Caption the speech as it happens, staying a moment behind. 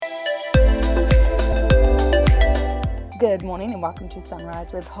Good morning and welcome to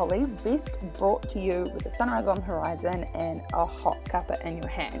Sunrise with Holly, best brought to you with the sunrise on the horizon and a hot cuppa in your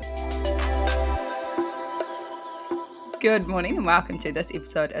hand. Good morning and welcome to this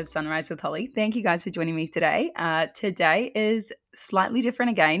episode of Sunrise with Holly. Thank you guys for joining me today. Today is slightly different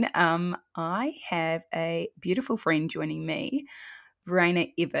again. I have a beautiful friend joining me,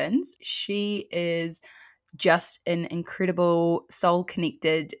 Raina Evans. She is just an incredible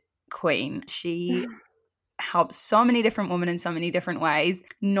soul-connected queen. She helps so many different women in so many different ways,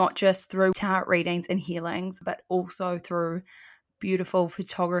 not just through tarot readings and healings, but also through beautiful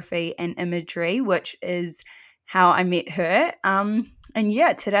photography and imagery, which is how I met her.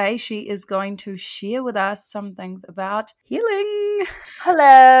 Today she is going to share with us some things about healing.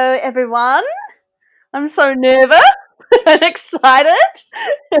 Hello, everyone. I'm so nervous and excited.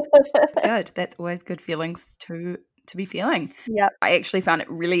 It's good. That's always good feelings to be feeling. Yep. I actually found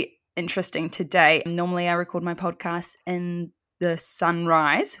it really interesting today. Normally I record my podcast in the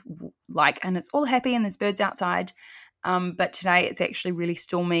sunrise, and it's all happy and there's birds outside. But today it's actually really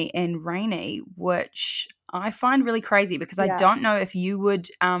stormy and rainy, which I find really crazy because I don't know if you would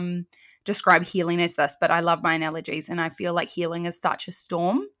describe healing as this, but I love my analogies and I feel like healing is such a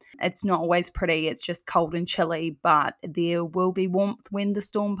storm. It's not always pretty. It's just cold and chilly, but there will be warmth when the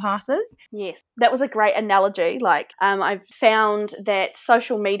storm passes. Yes, that was a great analogy. I've found that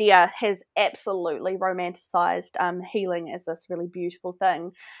social media has absolutely romanticized healing as this really beautiful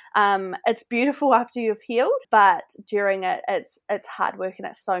thing. It's beautiful after you've healed, but during it, it's hard work and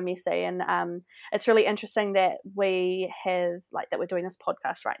it's so messy. And it's really interesting that we're doing this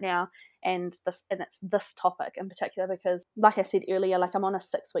podcast right now. And it's this topic in particular because, like I said earlier, I'm on a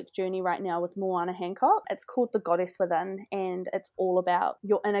 6-week journey right now with Moana Hancock. It's called The Goddess Within, and it's all about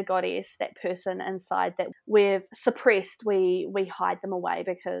your inner goddess, that person inside that we've suppressed. We hide them away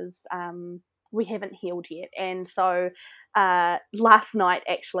because we haven't healed yet. And so last night,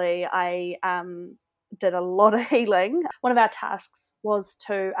 actually, I did a lot of healing. One of our tasks was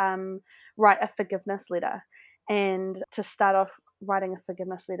to write a forgiveness letter and to start off writing a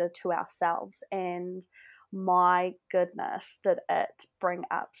forgiveness letter to ourselves. And my goodness, did it bring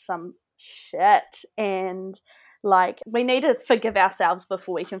up some shit. And we need to forgive ourselves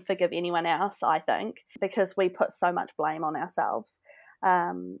before we can forgive anyone else, I think, because we put so much blame on ourselves.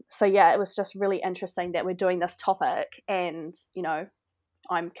 It was just really interesting that we're doing this topic and,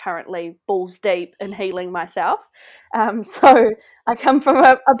 I'm currently balls deep in healing myself. So I come from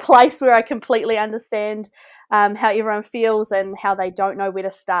a place where I completely understand how everyone feels and how they don't know where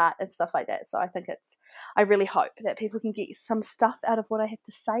to start and stuff like that. So I really hope that people can get some stuff out of what I have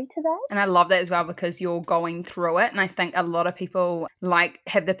to say today. And I love that as well because you're going through it. And I think a lot of people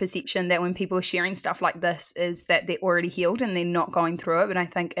have the perception that when people are sharing stuff like this is that they're already healed and they're not going through it. But I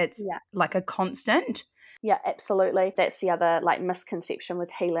think it's like a constant. Yeah, absolutely. That's the other misconception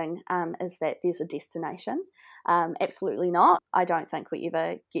with healing is that there's a destination. Absolutely not. I don't think we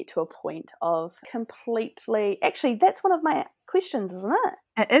ever get to a point of completely. Actually, that's one of my questions, isn't it?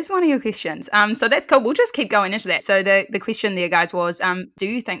 It is one of your questions. So that's cool. We'll just keep going into that. So the question there, guys, was do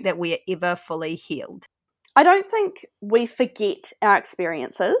you think that we are ever fully healed? I don't think we forget our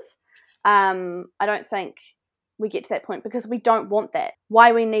experiences. I don't think we get to that point because we don't want that.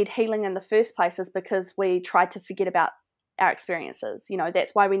 Why we need healing in the first place is because we tried to forget about our experiences.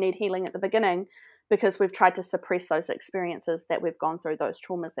 That's why we need healing at the beginning, because we've tried to suppress those experiences that we've gone through, those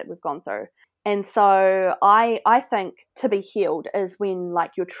traumas that we've gone through. And so I think to be healed is when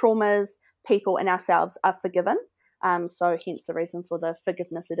your traumas, people and ourselves are forgiven. So hence the reason for the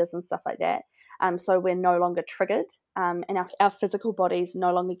forgiveness letters and stuff like that. So we're no longer triggered and our physical bodies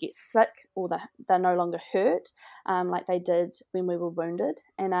no longer get sick or they're no longer hurt like they did when we were wounded.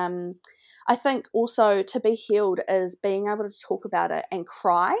 And I think also to be healed is being able to talk about it and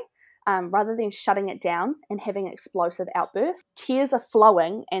cry rather than shutting it down and having explosive outbursts. Tears are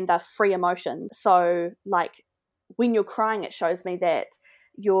flowing and they're free emotions. So when you're crying, it shows me that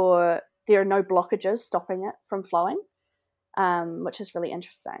there are no blockages stopping it from flowing. Which is really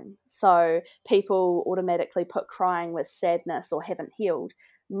interesting. So people automatically put crying with sadness or haven't healed.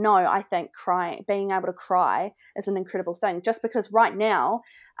 No, I think being able to cry is an incredible thing. Just because right now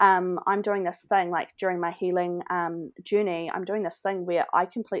I'm doing this thing, during my healing journey, I'm doing this thing where I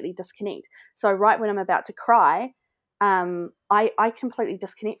completely disconnect. So right when I'm about to cry, I completely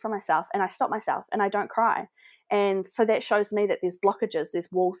disconnect from myself and I stop myself and I don't cry. And so that shows me that there's blockages,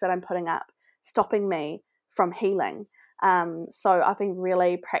 there's walls that I'm putting up, stopping me from healing. So I've been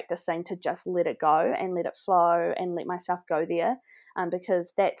really practicing to just let it go and let it flow and let myself go there,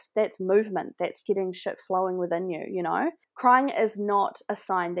 because that's movement, that's getting shit flowing within you, you know. Crying is not a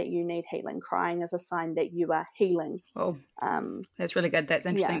sign that you need healing. Crying is a sign that you are healing. Oh, that's really good. That's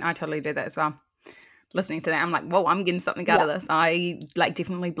interesting. Yeah. I totally do that as well. Listening to that, I'm like, whoa, I'm getting something out Yeah. of this. I like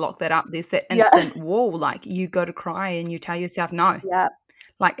definitely block that up. There's that Yeah. instant whoa, like you go to cry and you tell yourself no. Yeah.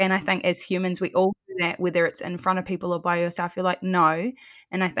 Like, and I think as humans, we all do that, whether it's in front of people or by yourself, you're like, no.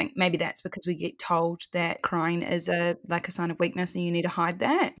 And I think maybe that's because we get told that crying is a sign of weakness and you need to hide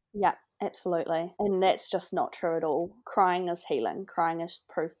that. Yeah, absolutely. And that's just not true at all. Crying is healing. Crying is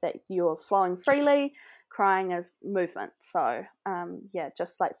proof that you're flowing freely. Crying is movement. So, yeah,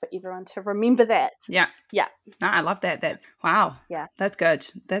 just like for everyone to remember that. Yeah. Yeah. No, I love that. That's wow. Yeah. That's good.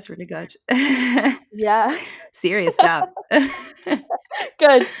 That's really good. Yeah. Serious stuff.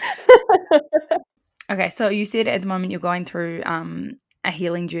 Good. Okay, so you said at the moment you're going through a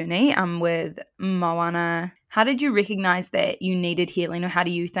healing journey with Moana. How did you recognize that you needed healing, or how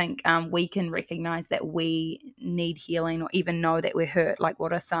do you think we can recognize that we need healing, or even know that we're hurt? Like,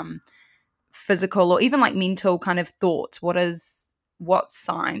 what are some physical or even like mental kind of thoughts? What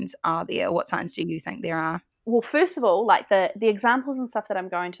signs are there? What signs do you think there are? Well, first of all, like the examples and stuff that I'm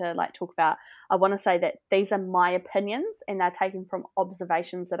going to like talk about, I want to say that these are my opinions and they're taken from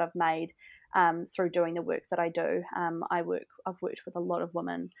observations that I've made through doing the work that I do. I've worked with a lot of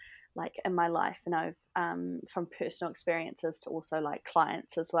women like in my life, and I've from personal experiences to also like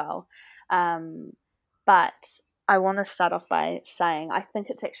clients as well. But I want to start off by saying I think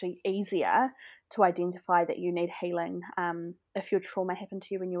it's actually easier to identify that you need healing if your trauma happened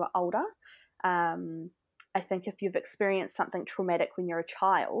to you when you were older. I think if you've experienced something traumatic when you're a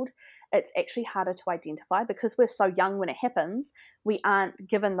child, it's actually harder to identify because we're so young when it happens. We aren't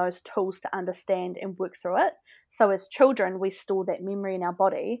given those tools to understand and work through it. So as children, we store that memory in our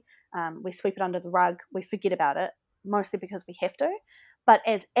body. We sweep it under the rug. We forget about it, mostly because we have to. But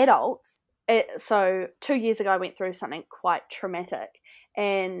as adults, so 2 years ago, I went through something quite traumatic,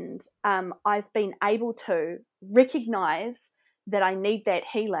 and I've been able to recognize that I need that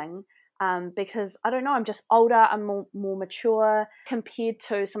healing because I don't know, I'm just older, I'm more mature compared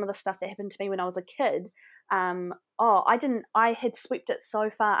to some of the stuff that happened to me when I was a kid. I had swept it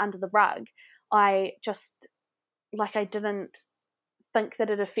so far under the rug. I just, I didn't think that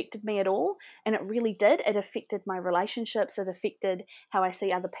it affected me at all. And it really did. It affected my relationships. It affected how I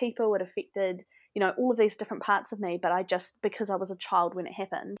see other people. It affected, all of these different parts of me. But because I was a child when it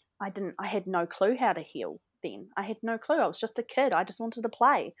happened, I had no clue how to heal then. I had no clue. I was just a kid. I just wanted to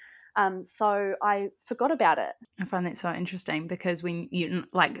play. So I forgot about it. I find that so interesting because when you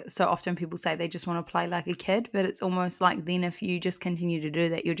so often people say they just want to play like a kid, but it's almost like then if you just continue to do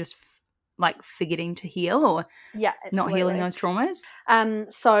that, you're just forgetting to heal or yeah, not healing those traumas.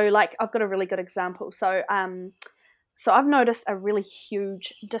 So I've got a really good example. So I've noticed a really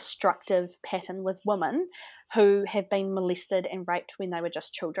huge destructive pattern with women who have been molested and raped when they were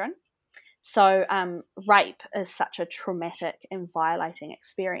just children. So rape is such a traumatic and violating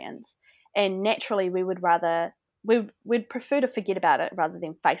experience, and naturally we'd prefer to forget about it rather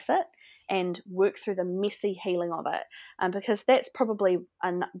than face it and work through the messy healing of it, because that's probably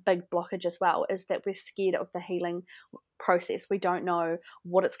a big blockage as well, is that we're scared of the healing process. We don't know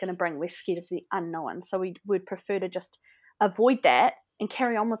what it's going to bring. We're scared of the unknown, so we would prefer to just avoid that and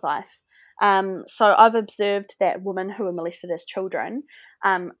carry on with life. So I've observed that women who are molested as children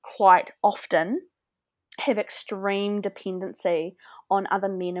quite often have extreme dependency on other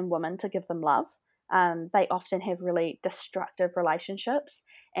men and women to give them love. They often have really destructive relationships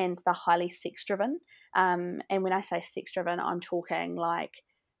and they're highly sex driven. And when I say sex driven, I'm talking like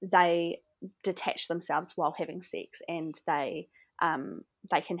they detach themselves while having sex, and they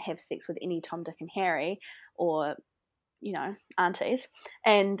can have sex with any Tom, Dick, and Harry, or aunties,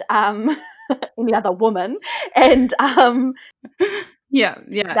 and any other woman, and yeah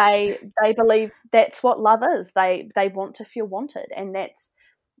they believe that's what love is. They want to feel wanted, and that's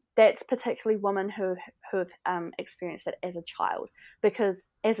particularly women who have experienced it as a child, because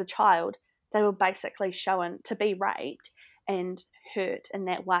as a child they were basically shown to be raped and hurt in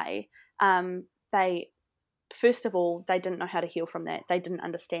that way. They First of all, they didn't know how to heal from that. They didn't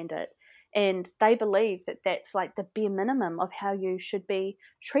understand it. And they believe that that's like the bare minimum of how you should be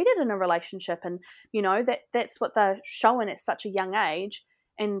treated in a relationship. And, that's what they're showing at such a young age.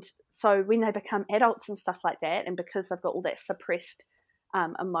 And so when they become adults and stuff like that, and because they've got all that suppressed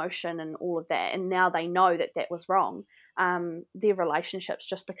emotion and all of that, and now they know that that was wrong, their relationships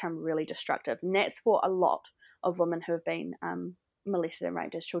just become really destructive. And that's for a lot of women who have been molested and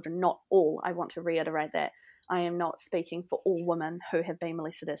raped as children. Not all. I want to reiterate that. I am not speaking for all women who have been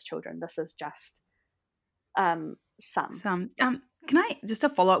molested as children. This is just some. Can I just a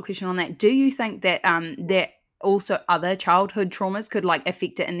follow up question on that? Do you think that that also other childhood traumas could like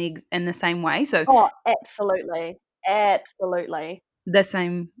affect it in the same way? So Oh, absolutely. Absolutely. the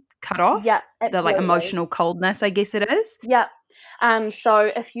same cut Yeah, off, the like absolutely. emotional coldness, I guess it is. Yeah.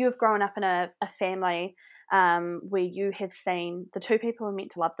 So if you have grown up in a family where you have seen the two people who are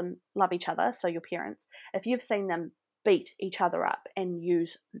meant to love each other, so your parents, if you've seen them beat each other up and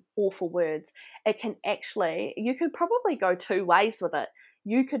use awful words, it can actually, you could probably go two ways with it.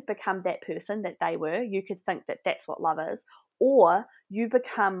 You could become that person that they were. You could think that that's what love is, or you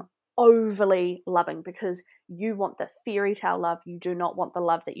become overly loving because you want the fairy tale love. You do not want the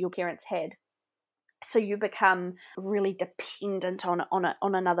love that your parents had, so you become really dependent on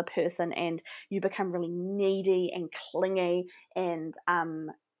another person, and you become really needy and clingy, and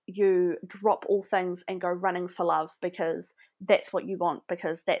you drop all things and go running for love because that's what you want,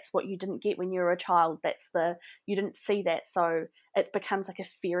 because that's what you didn't get when you were a child. You didn't see that, so it becomes like a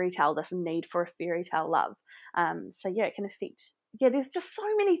fairy tale, this need for a fairy tale love. So yeah, it can affect, yeah, there's just so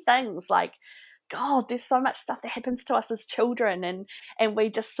many things, like, God, there's so much stuff that happens to us as children, and we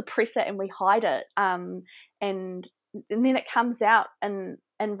just suppress it and we hide it, and then it comes out in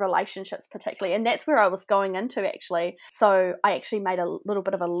relationships particularly, and that's where I was going into actually. So I actually made a little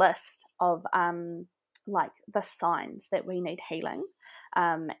bit of a list of like the signs that we need healing,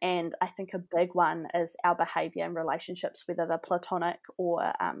 and I think a big one is our behavior in relationships, whether they're platonic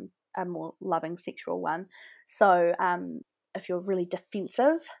or a more loving sexual one. So if you're really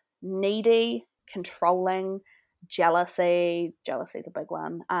defensive, needy, controlling, jealousy is a big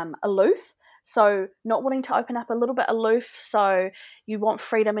one, aloof, so not wanting to open up, a little bit aloof, so you want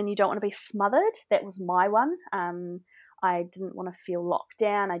freedom and you don't want to be smothered. That was my one. I didn't want to feel locked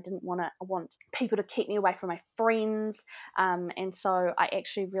down. I want people to keep me away from my friends, and so I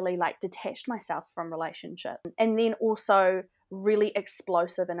actually really like detached myself from relationship. And then also really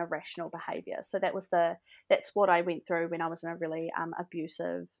explosive and irrational behavior. So that's what I went through when I was in a really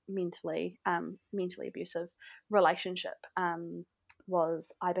abusive, mentally abusive relationship.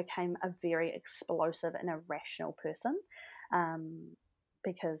 Was I became a very explosive and irrational person,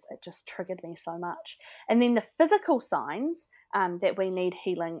 because it just triggered me so much. And then the physical signs that we need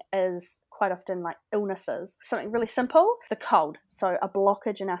healing is quite often like illnesses. Something really simple, the cold, so a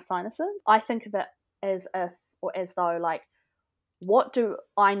blockage in our sinuses. I think of it as if, or as though, like, what do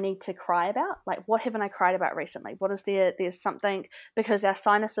I need to cry about? Like, what haven't I cried about recently? What is there? There's something, because our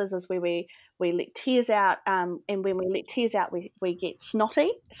sinuses is where we let tears out, and when we let tears out, we get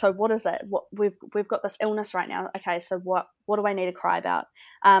snotty. So what is it? What we've got this illness right now. Okay, so what do I need to cry about?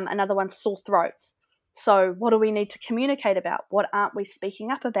 Another one's sore throats. So what do we need to communicate about? What aren't we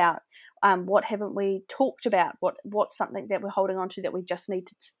speaking up about? What haven't we talked about? What's something that we're holding on to that we just need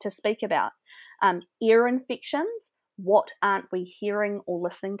to speak about? Ear infections. What aren't we hearing or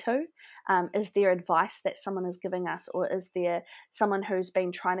listening to? Is there advice that someone is giving us, or is there someone who's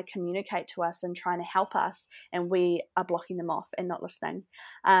been trying to communicate to us and trying to help us, and we are blocking them off and not listening?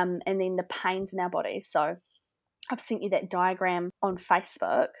 And then the pains in our bodies. So I've sent you that diagram on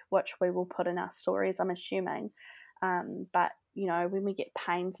Facebook, which we will put in our stories, I'm assuming. But, you know, when we get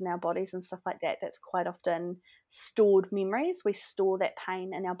pains in our bodies and stuff like that, that's quite often stored memories. We store that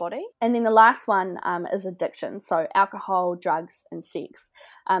pain in our body. And then the last one is addiction. So alcohol, drugs, and sex.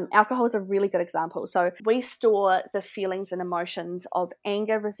 Alcohol is a really good example. So we store the feelings and emotions of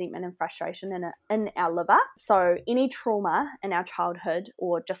anger, resentment, and frustration in our liver. So any trauma in our childhood,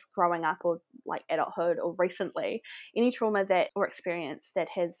 or just growing up, or like adulthood, or recently, any trauma that or experience that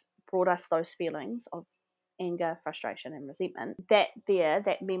has brought us those feelings of anger, frustration, and resentment, that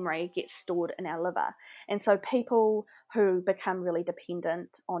memory gets stored in our liver. And so people who become really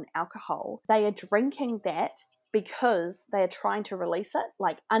dependent on alcohol, they are drinking that because they are trying to release it,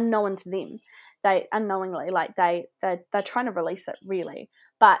 like unknown to them. They unknowingly, like they're trying to release it really,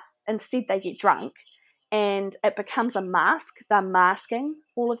 but instead they get drunk, and it becomes a mask. They're masking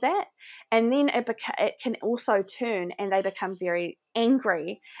all of that, and then it can also turn, and they become very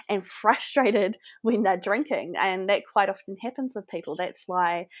angry and frustrated when they're drinking, and that quite often happens with people. That's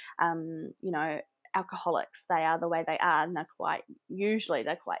why, you know, alcoholics, they are the way they are, and they're quite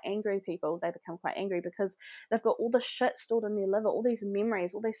angry people. They become quite angry because they've got all the shit stored in their liver, all these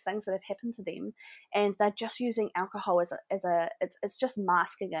memories, all these things that have happened to them, and they're just using alcohol as it's just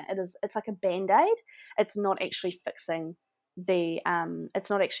masking it. It's like a band-aid. It's not actually fixing the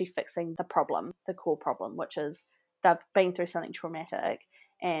problem, the core problem, which is they've been through something traumatic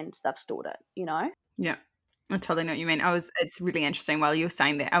and they've stored it, you know? Yeah. I totally know what you mean. It's really interesting while you were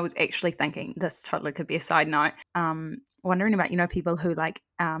saying that, I was actually thinking this totally could be a side note. Wondering about, people who like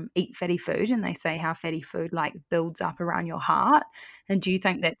eat fatty food and they say how fatty food like builds up around your heart. And do you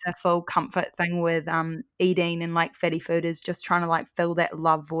think that's a full comfort thing with eating, and like fatty food is just trying to like fill that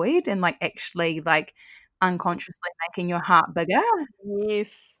love void and like actually like unconsciously making your heart bigger?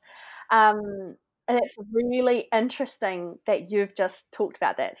 Yes. And it's really interesting that you've just talked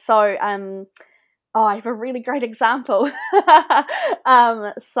about that. So, I have a really great example.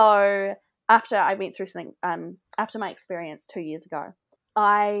 So after I went through something, after my experience 2 years ago,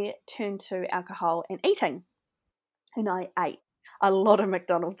 I turned to alcohol and eating, and I ate a lot of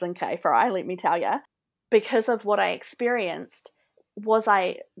McDonald's and KFC, let me tell you. Because of what I experienced,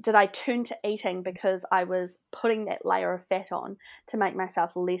 did I turn to eating because I was putting that layer of fat on to make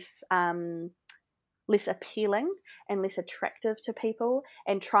myself less appealing and less attractive to people,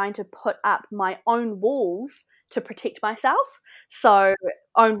 and trying to put up my own walls to protect myself? So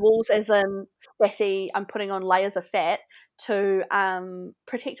own walls as in fatty, I'm putting on layers of fat to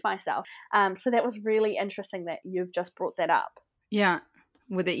protect myself. So that was really interesting that you've just brought that up. Yeah,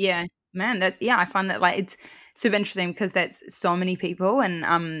 with it, yeah. Man, I find that like it's super interesting because that's so many people,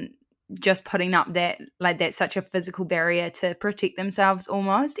 and just putting up that like that's such a physical barrier to protect themselves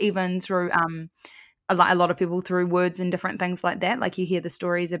almost, even through a lot of people through words and different things like that. Like you hear the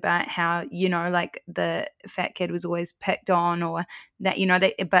stories about how, like the fat kid was always picked on, or that,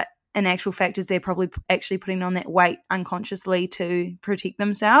 but in actual fact is they're probably actually putting on that weight unconsciously to protect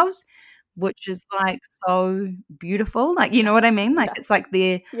themselves, which is like so beautiful. Like, you know what I mean? Like Yeah, it's like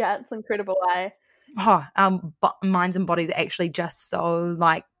their yeah, it's incredible. minds and bodies are actually just so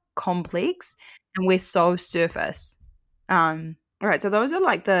like complex, and we're so surface. All right, so those are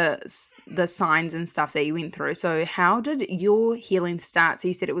like the signs and stuff that you went through. So how did your healing start? So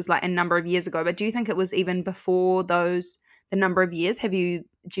you said it was like a number of years ago, but do you think it was even before the number of years? Do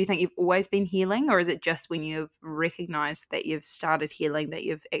you think you've always been healing, or is it just when you've recognized that you've started healing that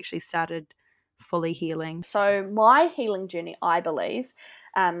you've actually started fully healing? So my healing journey, I believe,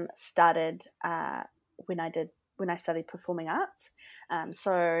 started when I studied performing arts.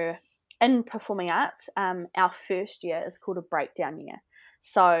 So in performing arts, our first year is called a breakdown year.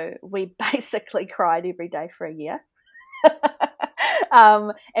 So we basically cried every day for a year.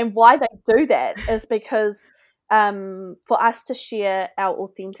 And why they do that is because for us to share our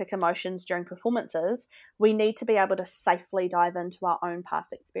authentic emotions during performances, we need to be able to safely dive into our own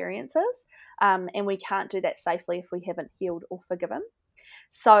past experiences, and we can't do that safely if we haven't healed or forgiven.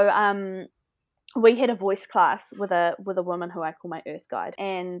 So we had a voice class with a woman who I call my earth guide,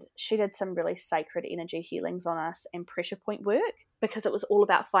 and she did some really sacred energy healings on us and pressure point work, because it was all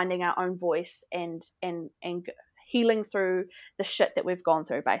about finding our own voice and healing through the shit that we've gone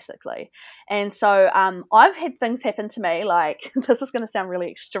through, basically. And so I've had things happen to me, like this is going to sound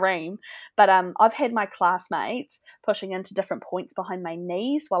really extreme, but I've had my classmates pushing into different points behind my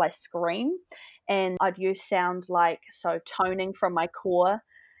knees while I scream, and I'd use sound like, so toning from my core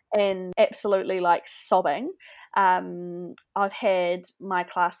and absolutely like sobbing. I've had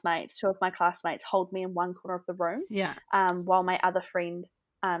two of my classmates hold me in one corner of the room, Yeah. while my other friend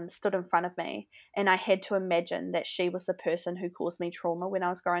stood in front of me, and I had to imagine that she was the person who caused me trauma when I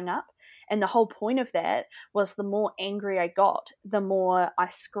was growing up. And the whole point of that was, the more angry I got, the more I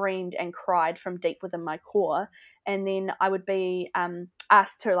screamed and cried from deep within my core. And then I would be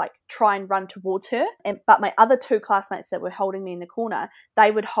asked to like try and run towards her, but my other two classmates that were holding me in the corner,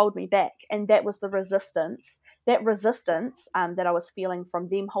 they would hold me back, and that was the resistance. That resistance that I was feeling from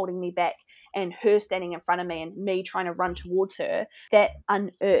them holding me back and her standing in front of me and me trying to run towards her, that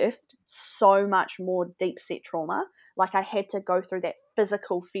unearthed so much more deep set trauma. Like I had to go through that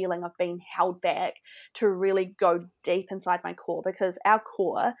physical feeling of being held back to really go deep inside my core, because our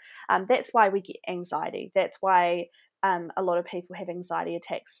core, that's why we get anxiety. That's why a lot of people have anxiety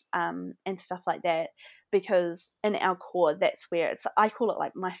attacks and stuff like that, because in our core, that's where I call it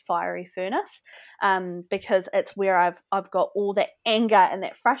like my fiery furnace, because it's where I've got all that anger and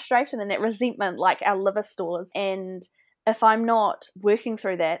that frustration and that resentment, like our liver stores. And if I'm not working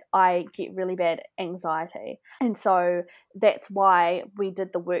through that, I get really bad anxiety. And so that's why we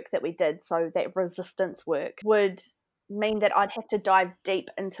did the work that we did. So that resistance work would mean that I'd have to dive deep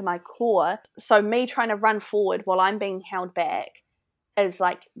into my core. So me trying to run forward while I'm being held back is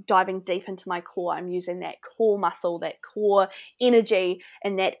like diving deep into my core. I'm using that core muscle, that core energy,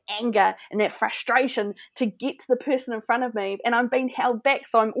 and that anger and that frustration to get to the person in front of me, and I'm being held back,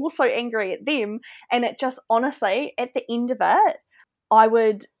 so I'm also angry at them. And it just, honestly, at the end of it, I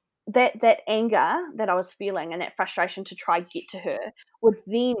would, that anger that I was feeling and that frustration to try get to her would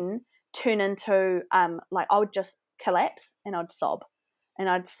then turn into like I would just collapse and I'd sob. And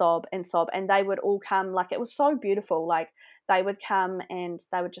I'd sob and sob, and they would all come. Like, it was so beautiful. Like, they would come and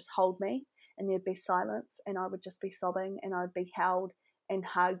they would just hold me, and there'd be silence, and I would just be sobbing, and I'd be held and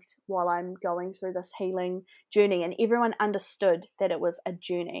hugged while I'm going through this healing journey. And everyone understood that it was a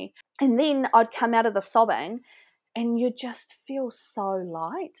journey. And then I'd come out of the sobbing, and you just feel so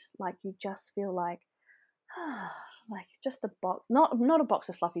light. Like, you just feel like, like just a box, not a box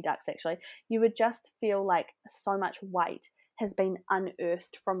of fluffy ducks. Actually, you would just feel like so much weight has been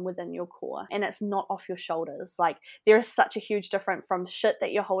unearthed from within your core, and it's not off your shoulders. Like, there is such a huge difference from shit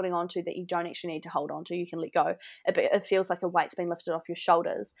that you're holding on to that you don't actually need to hold on to. You can let go. It feels like a weight's been lifted off your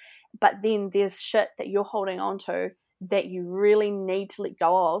shoulders. But then there's shit that you're holding on to that you really need to let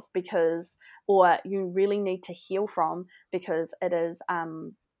go of, because, or you really need to heal from, because it is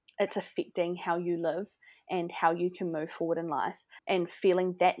it's affecting how you live and how you can move forward in life. And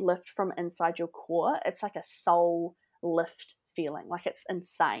feeling that lift from inside your core, it's like a soul lift feeling. Like, it's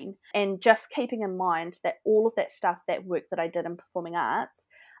insane. And just keeping in mind that all of that stuff, that work that I did in performing arts,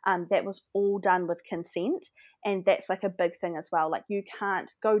 that was all done with consent. And that's like a big thing as well. Like, you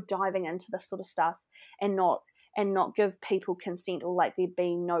can't go diving into this sort of stuff and not give people consent, or like there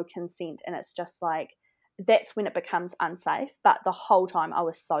be no consent. And it's just like, that's when it becomes unsafe. But the whole time I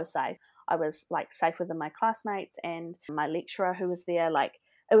was so safe. I was like safe within my classmates and my lecturer who was there. Like,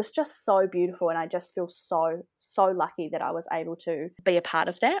 it was just so beautiful, and I just feel so lucky that I was able to be a part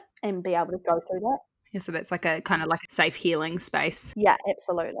of that and be able to go through that. Yeah, so that's like a kind of like a safe healing space. Yeah,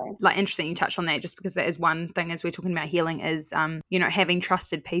 absolutely. Like, interesting you touch on that, just because that is one thing as we're talking about healing is, having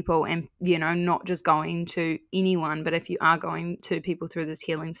trusted people, and, not just going to anyone, but if you are going to people through this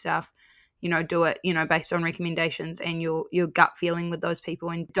healing stuff, do it, based on recommendations and your gut feeling with those people,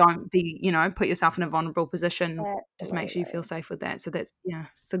 and don't be, put yourself in a vulnerable position. Absolutely. Just make sure you feel safe with that. So that's,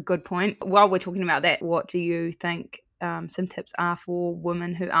 it's a good point. While we're talking about that, what do you think some tips are for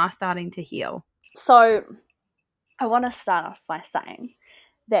women who are starting to heal? So I want to start off by saying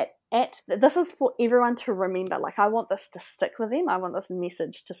that this is for everyone to remember. Like, I want this to stick with them. I want this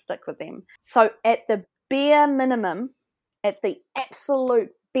message to stick with them. So at the bare minimum, at the absolute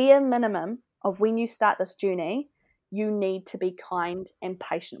bare minimum of when you start this journey, you need to be kind and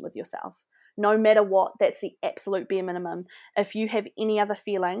patient with yourself. No matter what, that's the absolute bare minimum. If you have any other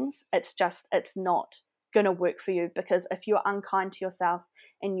feelings, it's not going to work for you, because if you're unkind to yourself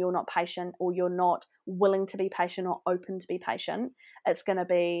and you're not patient, or you're not willing to be patient or open to be patient, it's going to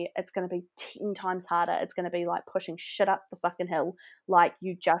be 10 times harder. It's going to be like pushing shit up the fucking hill. Like,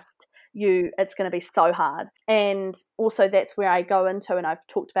 it's going to be so hard. And also, that's where I go into, and I've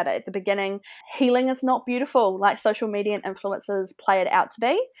talked about it at the beginning, healing is not beautiful like social media and influencers play it out to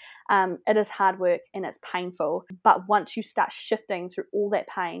be. It is hard work and it's painful, but once you start shifting through all that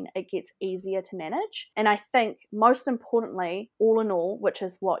pain, it gets easier to manage. And I think most importantly, all in all, which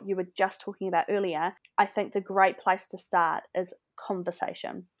is what you were just talking about earlier, I think the great place to start is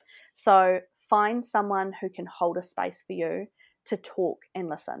conversation. So find someone who can hold a space for you to talk and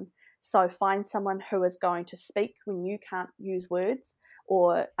listen. So find someone who is going to speak when you can't use words,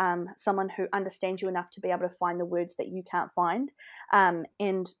 or someone who understands you enough to be able to find the words that you can't find,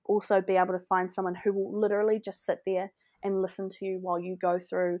 and also be able to find someone who will literally just sit there and listen to you while you go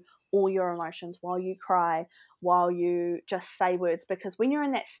through all your emotions, while you cry, while you just say words. Because when you're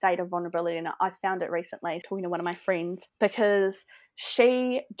in that state of vulnerability, and I found it recently talking to one of my friends, because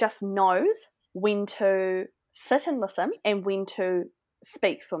she just knows when to sit and listen and when to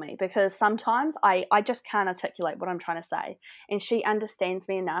speak for me, because sometimes I just can't articulate what I'm trying to say, and she understands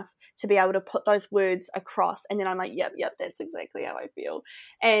me enough to be able to put those words across, and then I'm like, yep, that's exactly how I feel.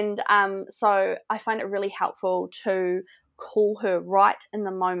 And so I find it really helpful to call her right in the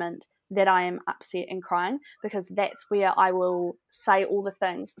moment that I am upset and crying, because that's where I will say all the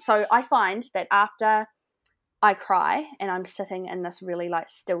things. So I find that after I cry and I'm sitting in this really like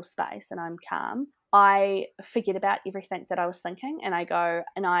still space and I'm calm, I forget about everything that I was thinking, and I go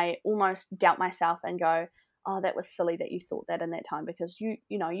and I almost doubt myself and go, oh, that was silly that you thought that in that time, because you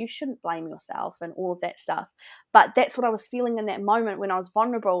shouldn't blame yourself and all of that stuff. But that's what I was feeling in that moment when I was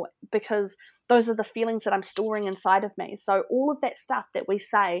vulnerable, because those are the feelings that I'm storing inside of me. So all of that stuff that we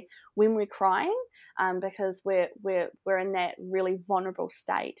say when we're crying, because we're in that really vulnerable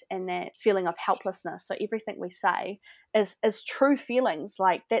state and that feeling of helplessness. So everything we say is true feelings.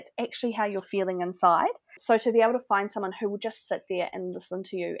 Like, that's actually how you're feeling inside. So to be able to find someone who will just sit there and listen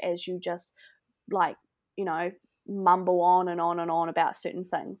to you as you just like, mumble on and on and on about certain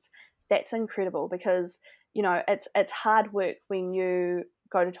things, that's incredible. Because it's hard work when you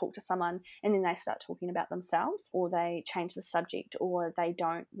go to talk to someone and then they start talking about themselves, or they change the subject, or they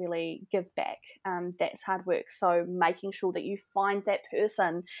don't really give back. That's hard work. So making sure that you find that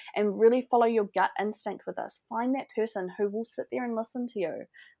person and really follow your gut instinct with this. Find that person who will sit there and listen to you.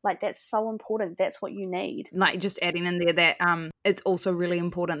 Like, that's so important. That's what you need. Like, just adding in there that it's also really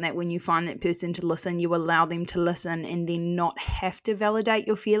important that when you find that person to listen, you allow them to listen and then not have to validate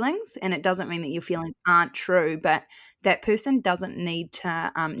your feelings. And it doesn't mean that your feelings aren't true, but that person doesn't need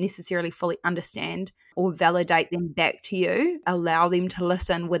to necessarily fully understand or validate them back to you. Allow them to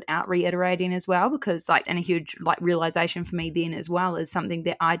listen without reiterating as well, because like, and a huge like realization for me then as well is something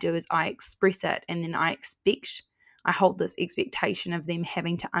that I do is I express it, and then I hold this expectation of them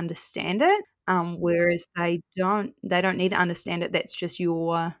having to understand it, whereas they don't need to understand it. That's just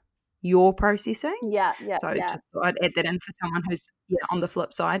your processing. Yeah. So just thought I'd add that in for someone who's on the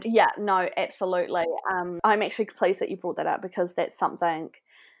flip side. Yeah, no, absolutely. I'm actually pleased that you brought that up, because that's something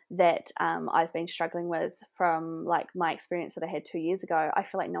that I've been struggling with from like my experience that I had 2 years ago. I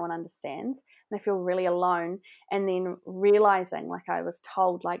feel like no one understands, and I feel really alone. And then realizing, like I was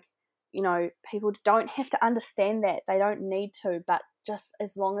told, like, people don't have to understand that. They don't need to, but just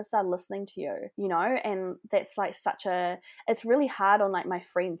as long as they're listening to you, and that's like it's really hard on like my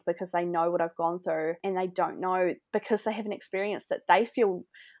friends, because they know what I've gone through, and they don't know, because they haven't experienced it. They feel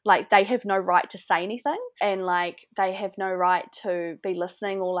like they have no right to say anything, and like they have no right to be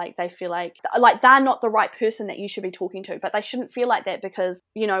listening, or like they feel like they're not the right person that you should be talking to. But they shouldn't feel like that, because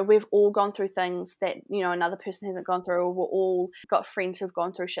we've all gone through things that another person hasn't gone through, or we're all got friends who've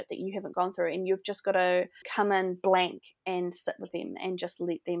gone through shit that you haven't gone through, and you've just got to come in blank and sit with them and just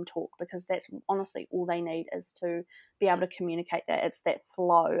let them talk, because that's honestly all they need, is to be able to communicate that. It's that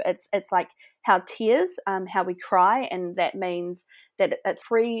flow. It's like how tears, how we cry, and that means that it's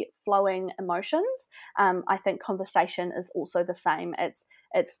free flowing emotions. I think conversation is also the same. It's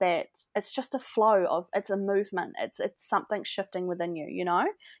just a flow of, it's a movement. It's something shifting within you.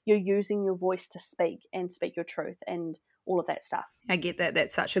 You're using your voice to speak and speak your truth and all of that stuff. I get that.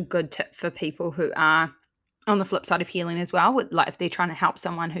 That's such a good tip for people who are on the flip side of healing as well, with like if they're trying to help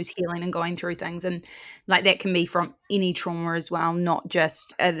someone who's healing and going through things, and like that can be from any trauma as well, not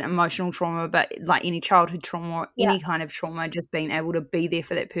just an emotional trauma, but like any childhood trauma or any kind of trauma. Just being able to be there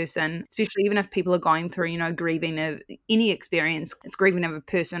for that person, especially even if people are going through grieving of any experience. It's grieving of a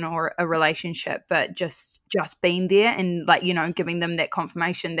person or a relationship, but just being there and like giving them that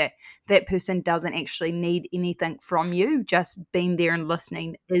confirmation that that person doesn't actually need anything from you. Just being there and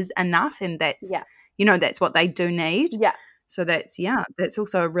listening is enough, and that's that's what they do need. Yeah. So that's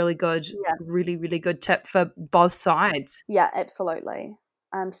also a really good, really, really good tip for both sides. Yeah, absolutely.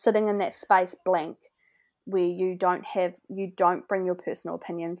 Sitting in that space blank, where you don't bring your personal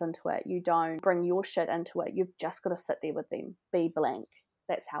opinions into it. You don't bring your shit into it. You've just got to sit there with them, be blank.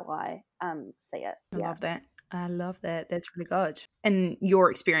 That's how I see it. I love that. That's really good. In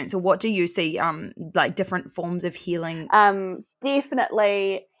your experience, or what do you see like different forms of healing?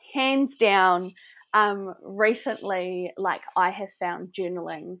 Definitely, hands down, recently, like I have found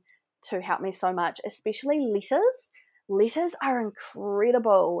journaling to help me so much, especially letters. Letters are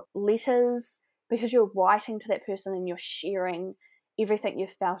incredible. Letters, because you're writing to that person and you're sharing everything you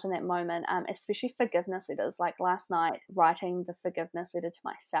felt in that moment, especially forgiveness letters. Like last night, writing the forgiveness letter to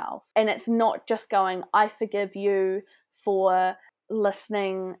myself. And it's not just going, I forgive you for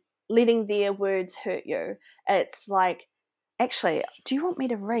listening, letting their words hurt you. It's like, actually, do you want me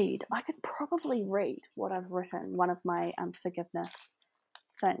to read? I could probably read what I've written, one of my forgiveness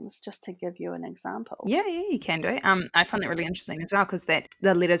things, just to give you an example. Yeah, you can do it. I find that really interesting as well, because that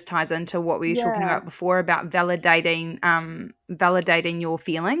the letters ties into what we were talking about before about validating your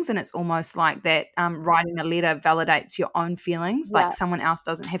feelings, and it's almost like that writing a letter validates your own feelings. Like someone else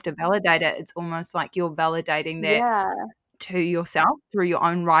doesn't have to validate it. It's almost like you're validating that to yourself through your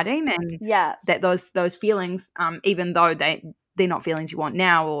own writing, and that those feelings, even though they're not feelings you want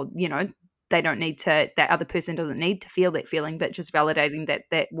now, or they don't need to, that other person doesn't need to feel that feeling, but just validating that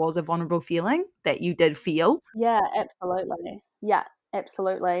that was a vulnerable feeling that you did feel. Yeah, absolutely. Yeah,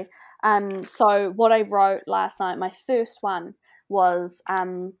 absolutely. So what I wrote last night, my first one was,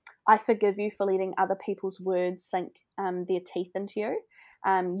 I forgive you for letting other people's words sink their teeth into you.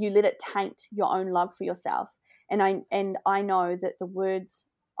 You let it taint your own love for yourself. And I know that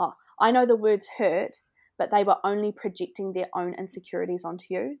I know the words hurt, but they were only projecting their own insecurities onto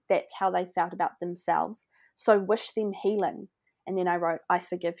you. That's how they felt about themselves. So wish them healing. And then I wrote, I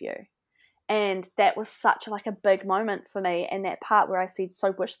forgive you. And that was such like a big moment for me. And that part where I said,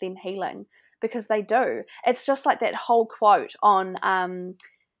 so wish them healing, because they do. It's just like that whole quote on,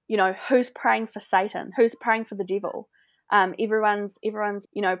 who's praying for Satan? Who's praying for the devil? Everyone's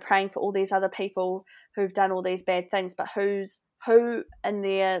praying for all these other people who've done all these bad things, but who in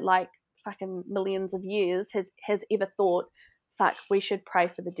their like fucking millions of years has ever thought, fuck, we should pray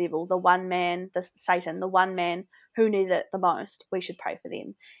for the devil, the one man, the Satan, the one man who needed it the most, we should pray for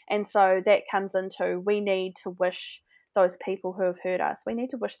them. And so that comes into, we need to wish those people who have hurt us, we need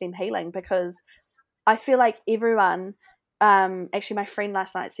to wish them healing, because I feel like everyone, actually my friend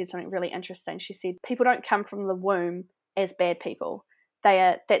last night said something really interesting. She said people don't come from the womb as bad people.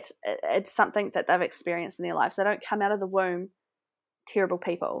 It's something that they've experienced in their lives. They don't come out of the womb terrible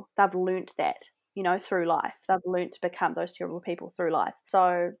people. They've learnt that, through life. They've learnt to become those terrible people through life.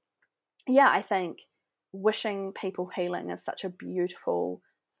 So yeah, I think wishing people healing is such a beautiful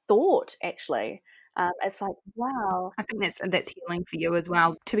thought, actually. It's like, wow. I think that's healing for you as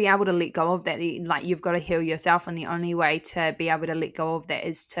well, to be able to let go of that. Like, you've got to heal yourself, and the only way to be able to let go of that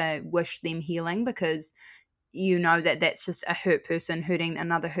is to wish them healing, because you know that that's just a hurt person hurting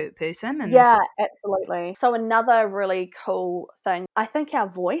another hurt person. And Yeah, absolutely. So another really cool thing, I think our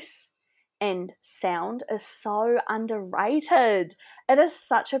voice and sound is so underrated. It is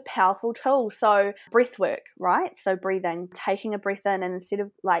such a powerful tool. So breath work, right? So breathing, taking a breath in, and instead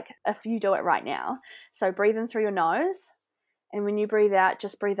of, like, if you do it right now, so breathe in through your nose, and when you breathe out,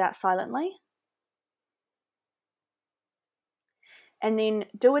 just breathe out silently. And then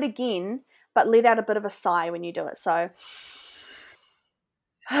do it again, but let out a bit of a sigh when you do it. So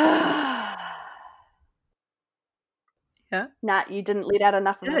yeah. Nah, you didn't let out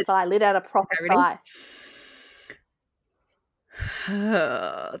enough of a Good. sigh. Let out a proper Okay, ready? sigh.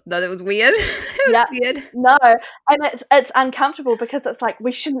 No, that was weird. Yeah. Weird. No, and it's uncomfortable, because it's like,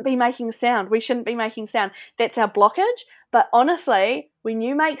 we shouldn't be making sound. We shouldn't be making sound. That's our blockage. But honestly, when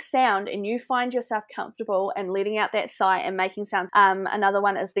you make sound and you find yourself comfortable and letting out that sigh and making sounds, another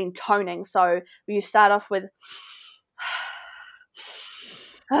one is then toning. So you start off with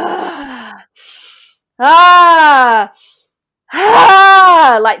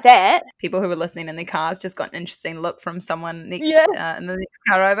like that. People who were listening in their cars just got an interesting look from someone next in the next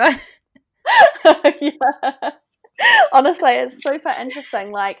car over. Yeah. Honestly, it's super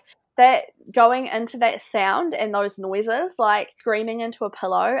interesting. Like, that, going into that sound and those noises, like screaming into a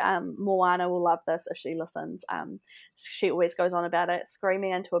pillow. Moana will love this if she listens. She always goes on about it.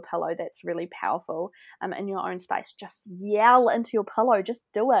 Screaming into a pillow, that's really powerful. In your own space, just yell into your pillow. Just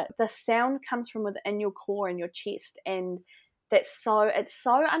do it. The sound comes from within your core and your chest, and it's so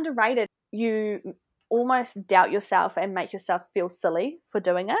underrated. You almost doubt yourself and make yourself feel silly for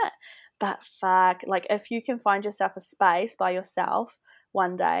doing it. But fuck, like, if you can find yourself a space by yourself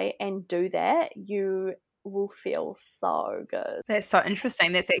one day and do that, you will feel so good. That's so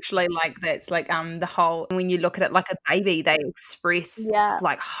interesting. That's actually that's like the whole, when you look at it like a baby, they express Yeah.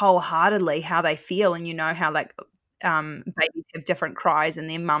 like wholeheartedly how they feel, and how like babies have different cries, and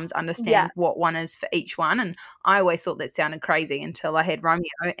their mums understand what one is for each one. And I always thought that sounded crazy until I had Romeo,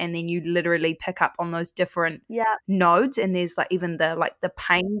 and then you literally pick up on those different nodes, and there's like even the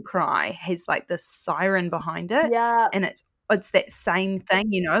pain cry has like this siren behind it, and it's that same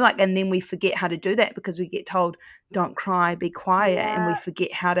thing, and then we forget how to do that because we get told don't cry, be quiet, and we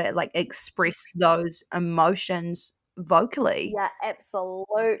forget how to like express those emotions vocally. Yeah,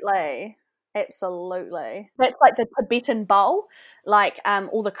 absolutely. Absolutely. That's like the Tibetan bowl, like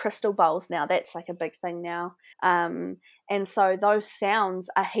all the crystal bowls now. That's like a big thing now. And so those sounds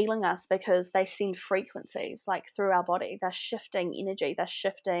are healing us because they send frequencies like through our body. They're shifting energy. They're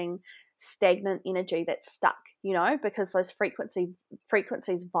shifting stagnant energy that's stuck, because those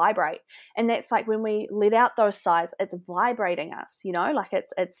frequencies vibrate. And that's like when we let out those sighs, it's vibrating us, like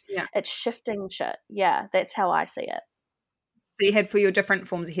it's shifting shit. Yeah, that's how I see it. So you had, for your different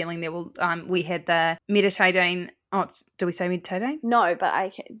forms of healing, there will we had the meditating. Oh, do we say meditating? No,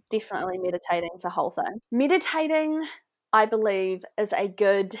 but definitely meditating is a whole thing. Meditating, I believe, is a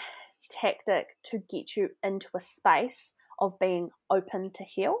good tactic to get you into a space of being open to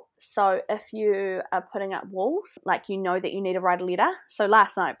heal. So if you are putting up walls, like that you need to write a letter. So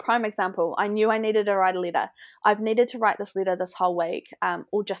last night, prime example, I knew I needed to write a letter. I've needed to write this letter this whole week,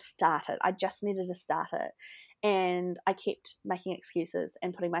 or just start it. I just needed to start it. And I kept making excuses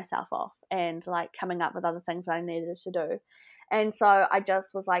and putting myself off and like coming up with other things that I needed to do. And so I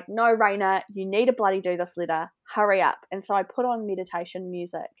just was like, no, Raina, you need to bloody do this letter. Hurry up. And so I put on meditation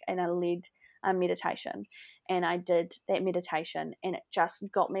music and I led a meditation. And I did that meditation and it just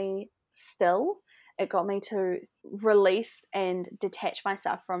got me still. It got me to release and detach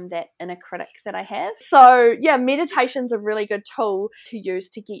myself from that inner critic that I have. So yeah, meditation's a really good tool to use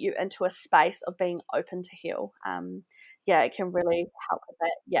to get you into a space of being open to heal. yeah, it can really help with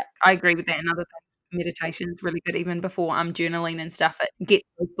that. Yeah. I agree with that, and other things, meditation's really good even before, journaling and stuff. It gets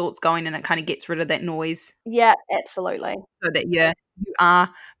those thoughts going and it kinda gets rid of that noise Yeah, absolutely. so that you are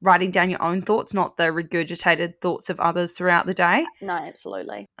writing down your own thoughts, not the regurgitated thoughts of others throughout the day. No,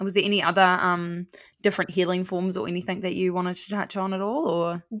 absolutely. And was there any other, different healing forms or anything that you wanted to touch on at all,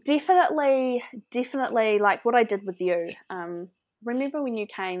 or Definitely, like what I did with you. Remember when you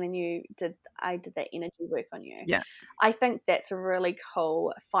came and I did that energy work on you. Yeah, I think that's really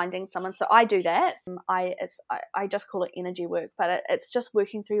cool. Finding someone, so I do that. I just call it energy work, but it's just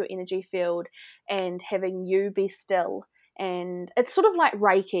working through your energy field and having you be still. And it's sort of like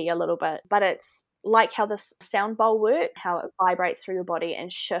Reiki a little bit, but it's like how this sound bowl work, how it vibrates through your body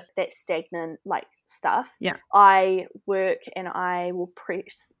and shift that stagnant like stuff. yeah. I work and I will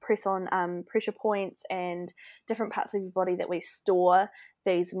press on pressure points and different parts of your body that we store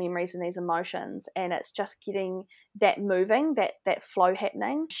these memories and these emotions, and it's just getting that moving, that flow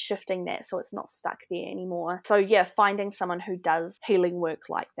happening, shifting that so it's not stuck there anymore. So yeah, finding someone who does healing work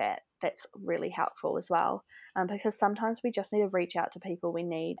like that, that's really helpful as well, because sometimes we just need to reach out to people. We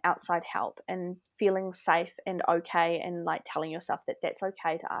need outside help, and feeling safe and okay and like telling yourself that that's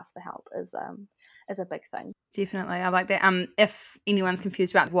okay to ask for help is a big thing. Definitely, I like that. If anyone's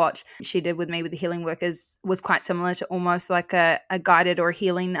confused about what she did with me with the healing work was quite similar to almost like a guided or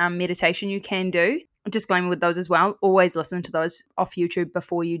healing meditation you can do. Disclaimer with those as well. Always listen to those off YouTube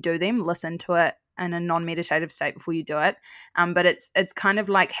before you do them. Listen to it in a non-meditative state before you do it. But it's kind of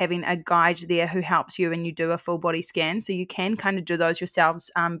like having a guide there who helps you and you do a full body scan. So you can kind of do those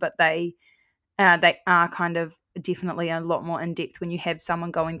yourselves, but they are kind of definitely a lot more in depth when you have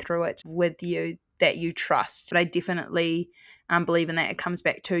someone going through it with you that you trust. But I definitely believe in that. It comes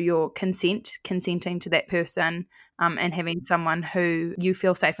back to your consenting to that person, and having someone who you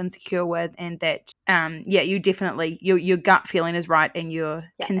feel safe and secure with, and that you definitely your gut feeling is right, and you're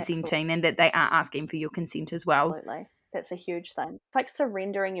Yeah, consenting, absolutely. and that they are asking for your consent as well. Absolutely. That's a huge thing. It's like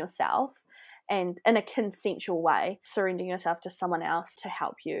surrendering yourself, and in a consensual way, surrendering yourself to someone else to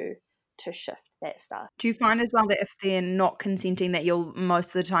help you to shift that stuff. Do you find as well that if they're not consenting, that you'll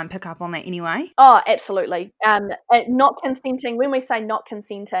most of the time pick up on that anyway? Oh, absolutely. Not consenting, when we say not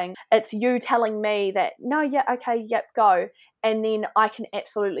consenting, it's you telling me that, no, yeah, okay, yep, go. And then I can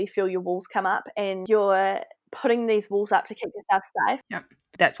absolutely feel your walls come up, and you're putting these walls up to keep yourself safe. Yeah,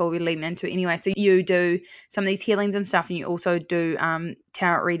 that's what we're leading into anyway. So you do some of these healings and stuff, and you also do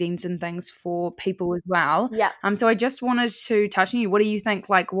tarot readings and things for people as well. Yeah. So I just wanted to touch on you. What do you think?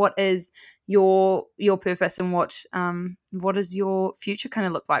 Like, what is your purpose, and what does your future kind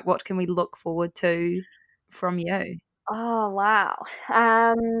of look like? What can we look forward to from you? Oh, wow.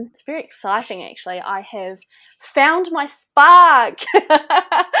 It's very exciting, actually. I have found my spark.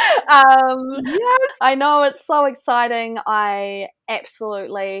 um, Yes. I know, it's so exciting. I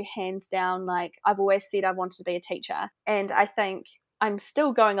absolutely, hands down, like I've always said I wanted to be a teacher, and I think I'm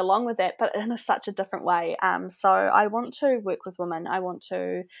still going along with that, but in such a different way. So I want to work with women. I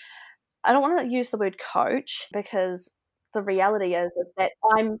don't want to use the word coach, because the reality is that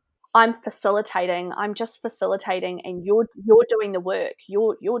I'm facilitating. I'm just facilitating, and you're doing the work.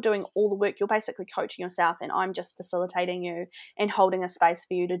 You're doing all the work. You're basically coaching yourself, and I'm just facilitating you and holding a space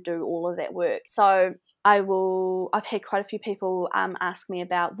for you to do all of that work. So I've had quite a few people ask me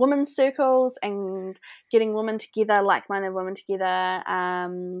about women's circles and getting women together, like-minded women together.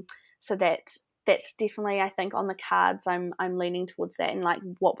 So that's definitely, I think, on the cards. I'm leaning towards that, and like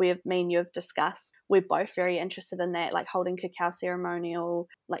what you've discussed, we're both very interested in that, like holding cacao ceremonial,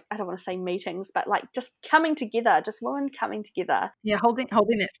 like, I don't want to say meetings, but like just coming together, just women coming together. Yeah, holding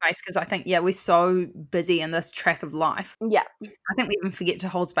that space, because I think we're so busy in this track of life. Yeah, I think we even forget to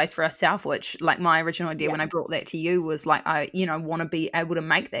hold space for ourselves, which, like, my original idea yeah, when I brought that to you was like, I, want to be able to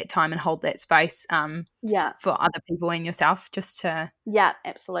make that time and hold that space yeah, for other people and yourself, just to, yeah,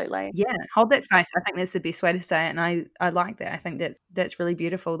 absolutely. yeah, hold that space. I think that's the best way to say it, and I like that. I think that's really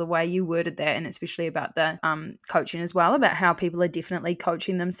beautiful the way you worded that, and especially about the coaching as well, about how people are definitely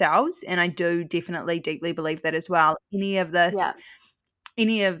coaching themselves, and I do definitely deeply believe that as well. Yeah,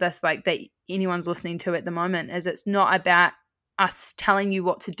 Any of this, like, that anyone's listening to at the moment, is it's not about us telling you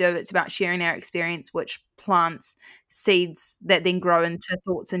what to do. It's about sharing our experience, which plants seeds that then grow into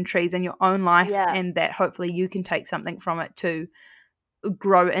thoughts and trees in your own life, yeah. and that hopefully you can take something from it to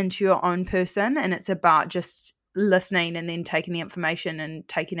grow into your own person. And it's about just listening and then taking the information and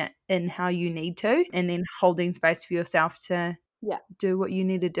taking it in how you need to, and then holding space for yourself to Yeah. do what you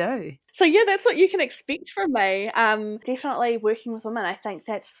need to do. So yeah, that's what you can expect from me. Definitely working with women. I think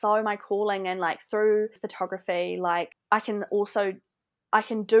that's so my calling, and like through photography, like I can also I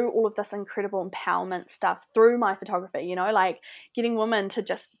can do all of this incredible empowerment stuff through my photography, you know, like getting women to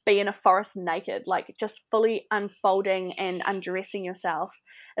just be in a forest naked, like just fully unfolding and undressing yourself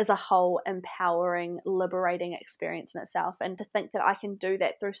is a whole empowering, liberating experience in itself. And to think that I can do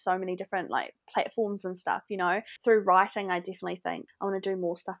that through so many different like platforms and stuff, you know, through writing, I definitely think I want to do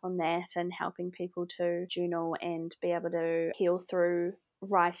more stuff on that and helping people to journal and be able to heal through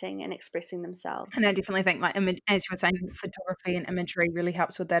writing and expressing themselves. And I definitely think like image, as you were saying, photography and imagery really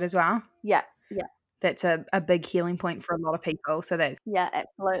helps with that as well. Yeah, yeah, That's a big healing point for a lot of people. So that's, yeah,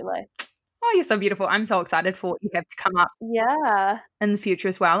 absolutely. oh, you're so beautiful. I'm so excited for what you have to come up Yeah. in the future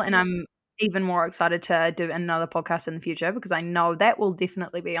as well. And I'm even more excited to do another podcast in the future because I know that will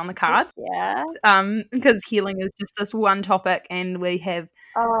definitely be on the cards. Yeah. Because healing is just this one topic and we have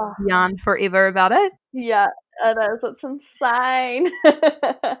Oh, yarned forever about it. yeah, it is. It's insane.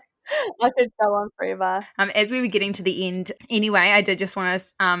 I could go on forever. As we were getting to the end, anyway, I did just want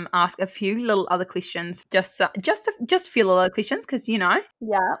to ask a few little other questions, just a few little other questions, because Yeah.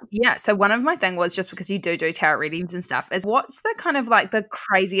 yeah. So one of my thing was just because you do tarot readings and stuff, is what's the kind of like the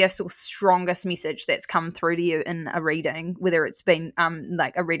craziest or strongest message that's come through to you in a reading, whether it's been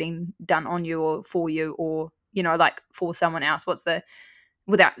like a reading done on you or for you, or like for someone else? What's the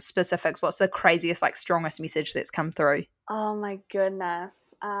without specifics? What's the craziest like strongest message that's come through? Oh my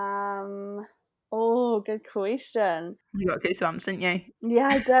goodness. Oh, good question. You got goosebumps, didn't you? Yeah,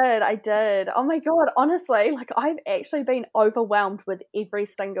 I did. I did. Oh my God. Honestly, like I've actually been overwhelmed with every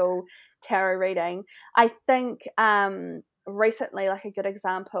single tarot reading. I think recently, like a good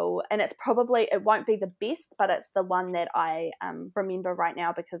example, and it won't be the best, but it's the one that I remember right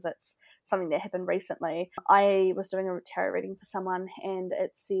now because it's something that happened recently. I was doing a tarot reading for someone and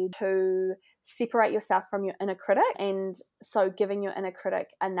it said to separate yourself from your inner critic, and so giving your inner critic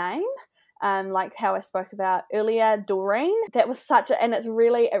a name. Like how I spoke about earlier, Doreen. That was and it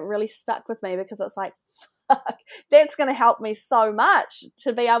really stuck with me because it's like, fuck, that's going to help me so much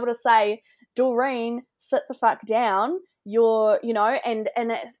to be able to say, Doreen, sit the fuck down. And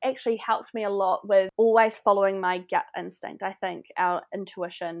it's actually helped me a lot with always following my gut instinct. I think our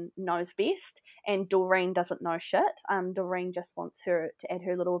intuition knows best, and Doreen doesn't know shit. Doreen just wants her to add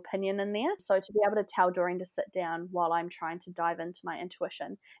her little opinion in there. So to be able to tell Doreen to sit down while I'm trying to dive into my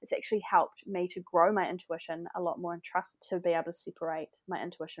intuition, it's actually helped me to grow my intuition a lot more and trust to be able to separate my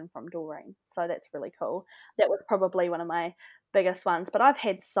intuition from Doreen. So that's really cool. That was probably one of my biggest ones, but I've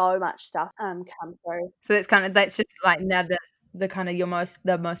had so much stuff come through. So that's just like now the kind of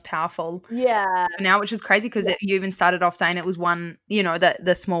the most powerful Yeah, for now, which is crazy because yeah, you even started off saying it was one,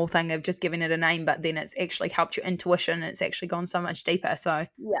 the small thing of just giving it a name, but then it's actually helped your intuition. It's actually gone so much deeper. So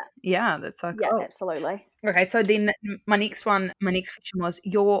yeah, yeah, that's so yeah, cool. absolutely. Okay, so then my next question was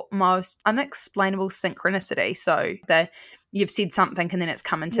your most unexplainable synchronicity. So you've said something and then it's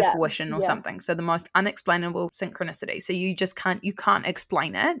come into Yeah, fruition or yeah. something. So the most unexplainable synchronicity. So you just can't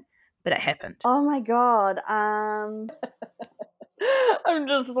explain it, but it happened. Oh my God. I'm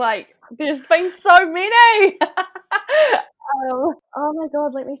just like, there's been so many. Oh my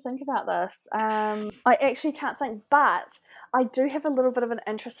God, let me think about this. I actually can't think, but I do have a little bit of an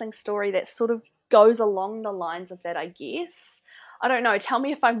interesting story that sort of goes along the lines of that, I guess. I don't know. Tell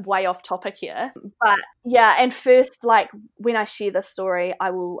me if I'm way off topic here. But yeah, and first, like when I share this story,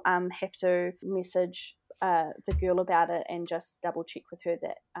 I will have to message the girl about it and just double check with her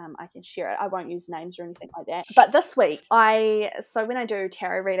that I can share it. I won't use names or anything like that. But this week, so when I do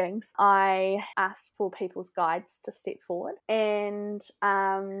tarot readings, I ask for people's guides to step forward, and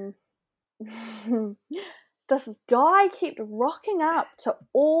this guy kept rocking up to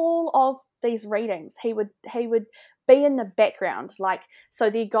all of these readings. He would be in the background, like,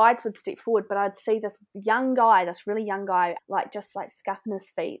 so the guides would step forward, but I'd see this really young guy, like just like scuffing his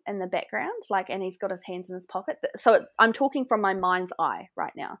feet in the background, like, and he's got his hands in his pocket. So I'm talking from my mind's eye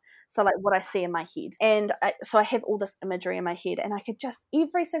right now. So like what I see in my head, and so I have all this imagery in my head, and I could just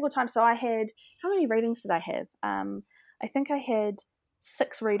every single time. So I had, how many readings did I have? I think I had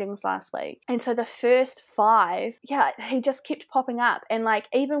 6 readings last week, and so the first 5, yeah, he just kept popping up, and like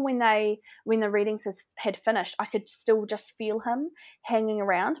even when the readings had finished, I could still just feel him hanging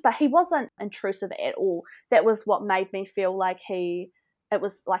around, but he wasn't intrusive at all. That was what made me feel like it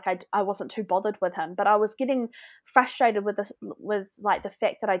was like I wasn't too bothered with him, but I was getting frustrated with like the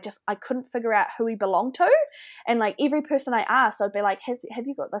fact that I couldn't figure out who he belonged to, and like every person I asked, I'd be like, have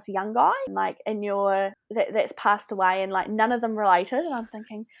you got this young guy like in your that's passed away, and like none of them related, and I'm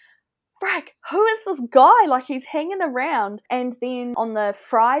thinking, Bragg, who is this guy? Like, he's hanging around. And then on the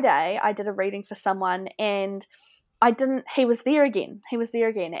Friday, I did a reading for someone, and he was there again.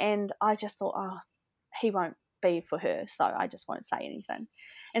 And I just thought, oh, he won't be for her, so I just won't say anything.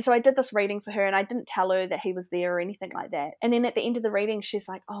 And so I did this reading for her, and I didn't tell her that he was there or anything like that. And then at the end of the reading, she's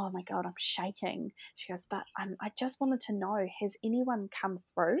like, oh my God, I'm shaking. She goes, but I just wanted to know, has anyone come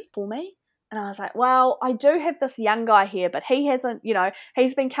through for me? And I was like, well, I do have this young guy here, but he hasn't,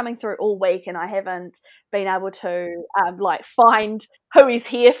 he's been coming through all week, and I haven't been able to find who he's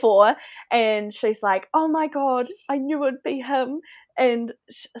here for. And she's like, oh my God, I knew it'd be him. And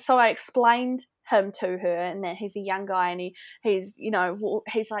so I explained him to her, and that he's a young guy, and he's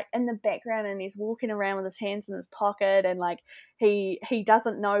he's like in the background, and he's walking around with his hands in his pocket, and like he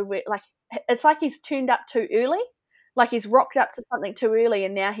doesn't know where, like it's like he's turned up too early. Like he's rocked up to something too early,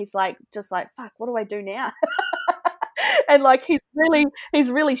 and now he's like, just like, fuck, what do I do now? And like he's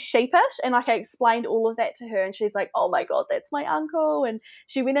really sheepish, and like I explained all of that to her, and she's like, oh my God, that's my uncle. And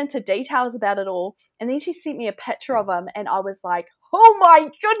she went into details about it all, and then she sent me a picture of him, and I was like, oh my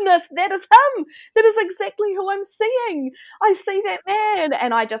goodness, that is him. That is exactly who I'm seeing. I see that man.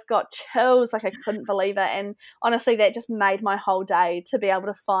 And I just got chills, like I couldn't believe it. And honestly, that just made my whole day to be able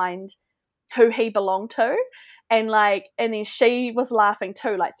to find who he belonged to. And then she was laughing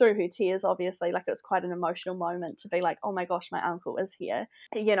too, like through her tears, obviously. Like it was quite an emotional moment to be like, oh my gosh, my uncle is here.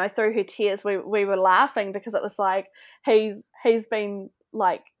 Through her tears, we were laughing, because it was like he's been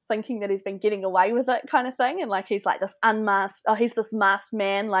like thinking that he's been getting away with it kind of thing. And like he's like this he's this masked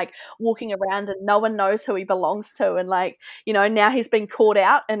man like walking around, and no one knows who he belongs to. And like, now he's been caught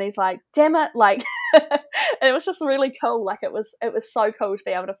out, and he's like, damn it. Like, and it was just really cool. Like it was so cool to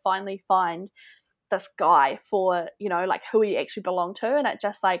be able to finally find this guy for like who he actually belonged to. And it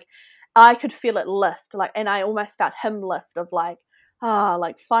just like I could feel it lift, like, and I almost felt him lift of like,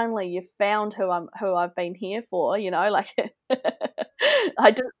 like finally you found who I've been here for, like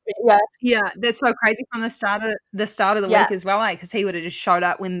I just that's so crazy from the start of the week as well, like, because he would have just showed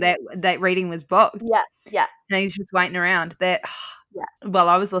up when that reading was booked, and he's just waiting around. Well,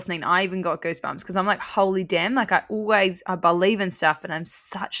 I was listening, I even got goosebumps, because I'm like, holy damn, like I believe in stuff, but I'm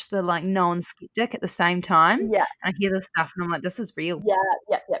such the like known skeptic at the same time. And I hear this stuff, and I'm like, this is real.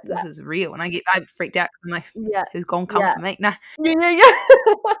 This is real. And I freaked out. I'm like, who's gonna come for me? Nah.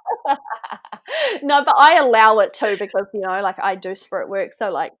 No, but I allow it too, because like I do spirit work,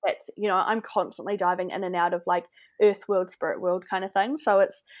 so like that's I'm constantly diving in and out of like earth world, spirit world kind of thing. So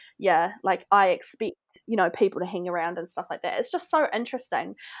it's like I expect people to hang around and stuff like that. It's just so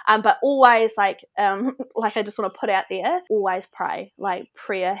interesting. But always like I just want to put out there, always pray. Like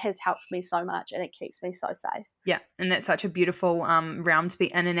prayer has helped me so much, and it keeps me so safe. Yeah, and that's such a beautiful realm to be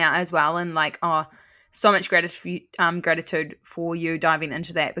in and out as well. And like so much gratitude for you diving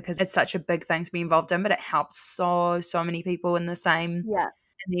into that, because it's such a big thing to be involved in, but it helps so many people in the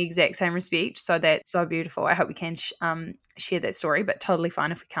exact same respect. So that's so beautiful. I hope we can share that story, but totally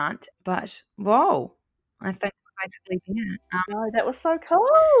fine if we can't. But whoa, I think we're basically there. That was so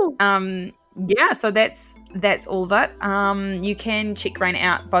cool. So that's all of it. You can check Raina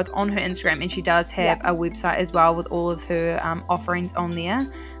out both on her Instagram, and she does have a website as well with all of her offerings on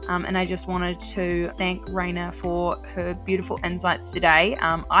there. And I just wanted to thank Raina for her beautiful insights today.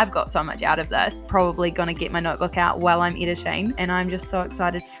 I've got so much out of this. Probably going to get my notebook out while I'm editing, and I'm just so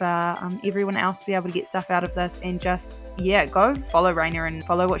excited for everyone else to be able to get stuff out of this, and just go follow Raina and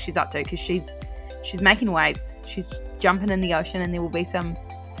follow what she's up to, because she's making waves. She's jumping in the ocean, and there will be some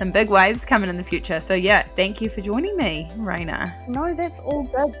big waves coming in the future. So thank you for joining me, Raina. No, that's all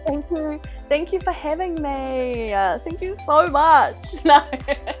good. Thank you for having me. Thank you so much. No.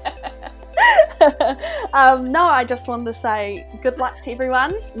 No, I just wanted to say good luck to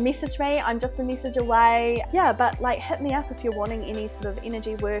everyone. Message me, I'm just a message away. But like hit me up if you're wanting any sort of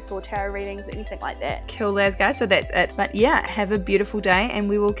energy work or tarot readings or anything like that. Cool as guys, so that's it. But have a beautiful day, and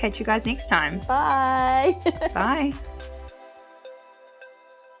we will catch you guys next time. Bye. Bye.